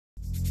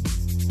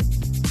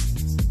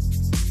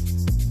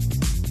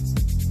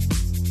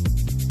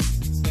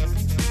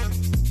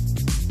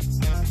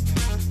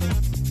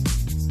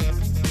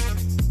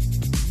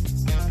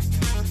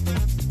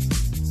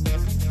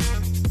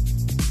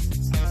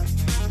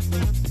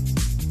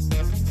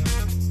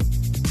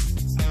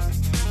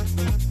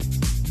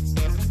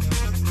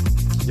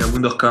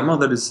Wunderkammer,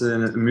 that is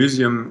a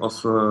museum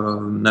of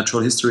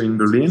natural history in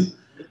Berlin.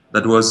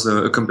 That was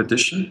a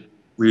competition.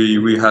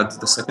 We had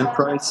the second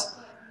prize.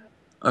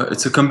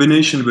 It's a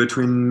combination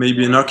between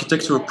maybe an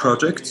architectural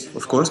project,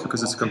 of course,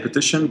 because it's a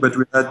competition, but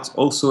we had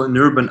also an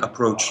urban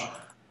approach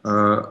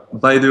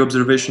by the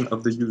observation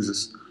of the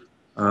users.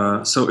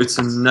 So it's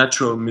a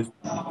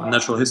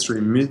natural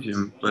history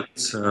museum, but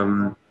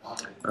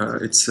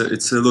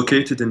it's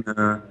located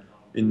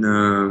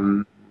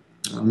in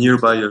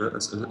nearby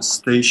a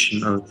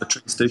station, a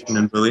train station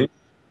in Berlin,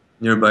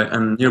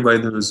 nearby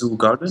the zoo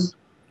garden.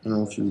 I don't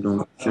know if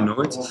you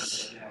know it.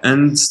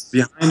 And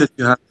behind it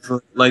you have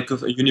like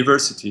a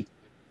university,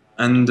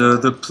 and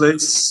the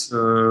place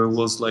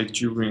was like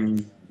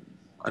during,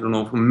 I don't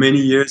know, for many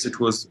years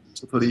it was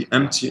totally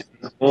empty.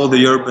 All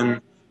the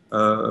urban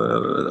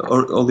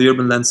all the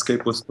urban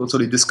landscape was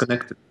totally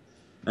disconnected,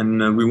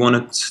 and we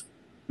wanted to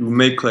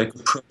make like a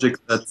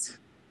project that,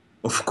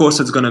 of course,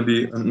 it's going to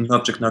be an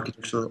object, an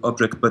architectural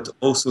object, but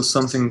also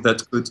something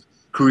that could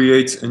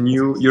create a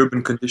new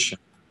urban condition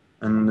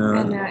and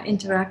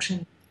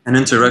interaction. An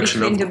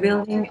interaction between the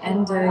building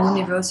and the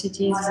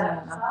universities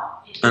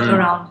and,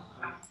 around.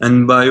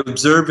 And by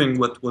observing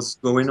what was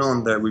going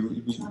on there,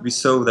 we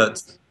saw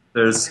that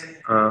there's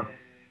how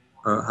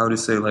do you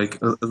say,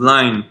 like a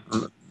line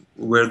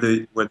where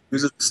the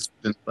users, the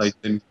students, like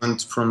they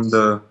went from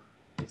the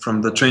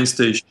train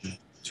station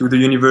to the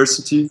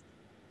university,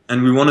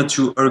 and we wanted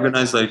to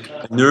organize like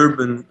an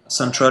urban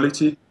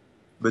centrality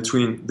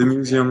between the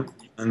museum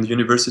and the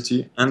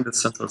university and the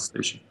central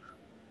station.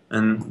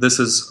 And this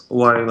is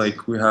why,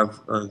 like, we have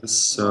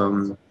this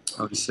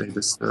how do you say,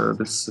 this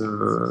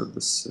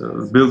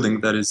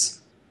building that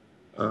is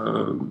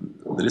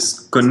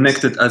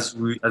connected as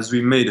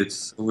we made it.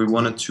 So we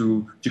wanted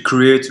to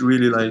create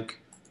really like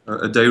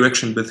a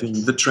direction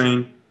between the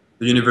train,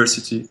 the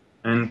university,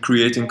 and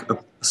creating a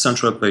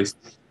central place.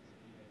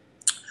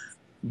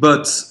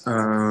 But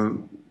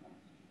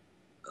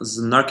as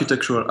an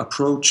architectural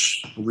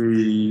approach,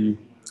 we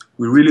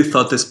really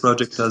thought this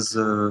project as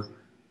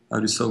how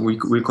do you say,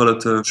 we call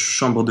it a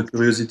chambre de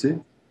curiosité.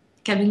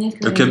 Cabinet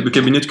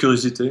de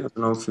curiosité. I don't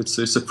know if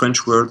it's a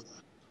French word.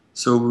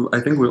 So I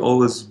think we've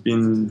always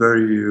been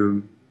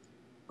very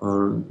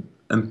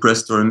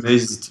impressed or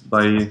amazed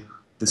by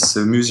these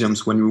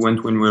museums when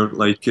we were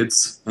like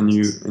kids, and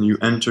you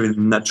enter in a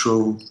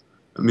natural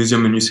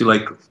museum and you see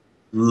like a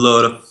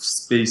lot of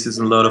spaces,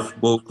 a lot of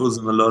vocals,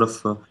 and a lot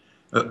of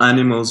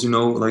animals, you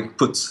know, like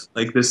put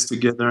like this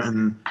together,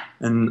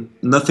 and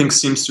nothing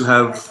seems to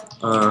have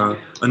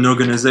an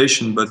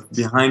organization, but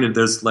behind it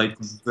there's like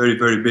very,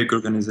 very big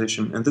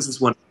organization. And this is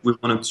what we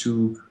wanted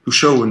to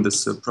show in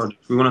this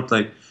project. We wanted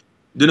like,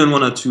 didn't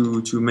want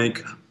to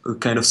make a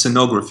kind of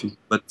scenography,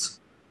 but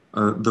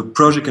the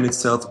project in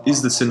itself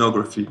is the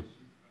scenography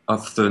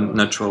of the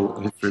Natural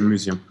History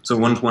Museum. So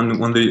when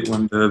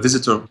the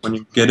visitor, when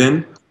you get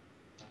in,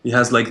 he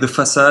has like the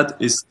facade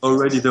is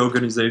already the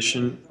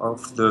organization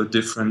of the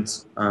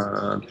different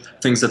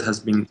things that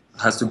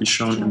has to be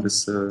shown in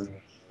this.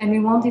 And we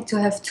wanted to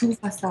have two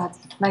facades,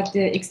 like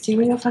the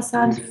exterior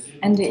facade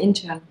and the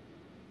internal.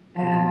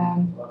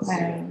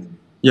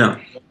 Yeah.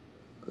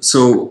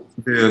 So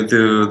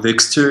the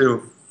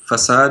exterior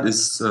facade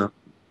is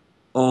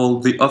all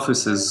the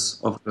offices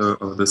of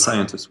the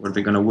scientists where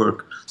they're gonna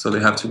work. So they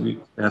have to be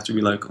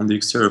like on the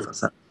exterior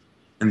facade,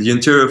 and the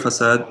interior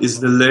facade is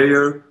the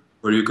layer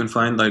where you can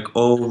find like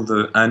all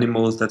the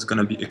animals that's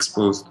gonna be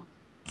exposed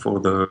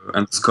and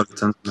the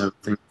skeletons and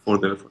everything for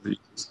the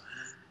users.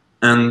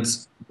 And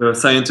the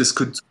scientists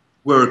could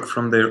work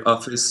from their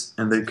office,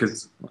 and they could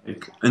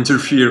like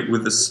interfere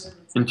with this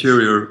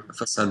interior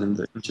facade and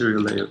the interior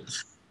layer.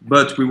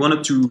 But we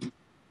wanted to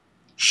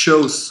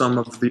show some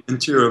of the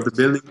interior of the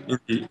building in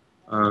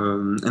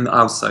the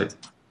outside.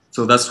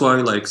 So that's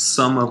why like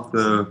some of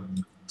the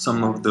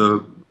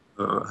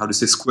how to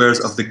say, squares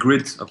of the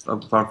grid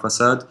of our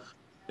facade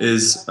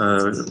is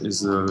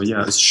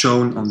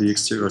shown on the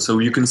exterior, so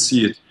you can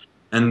see it.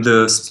 And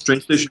the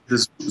train station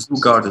is zoo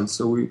garden,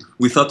 so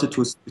we thought it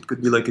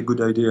could be like a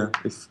good idea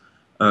if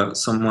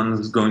someone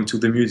is going to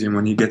the museum,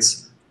 when he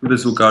gets to the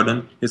zoo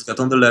garden, he's got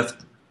on the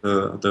left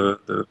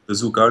the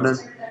zoo garden,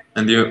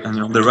 and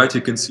on the right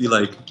you can see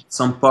like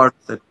some part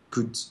that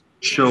could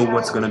show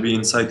what's going to be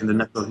inside in the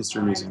Natural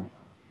History Museum.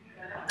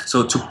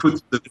 So to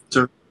put the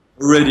visitor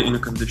already in a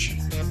condition.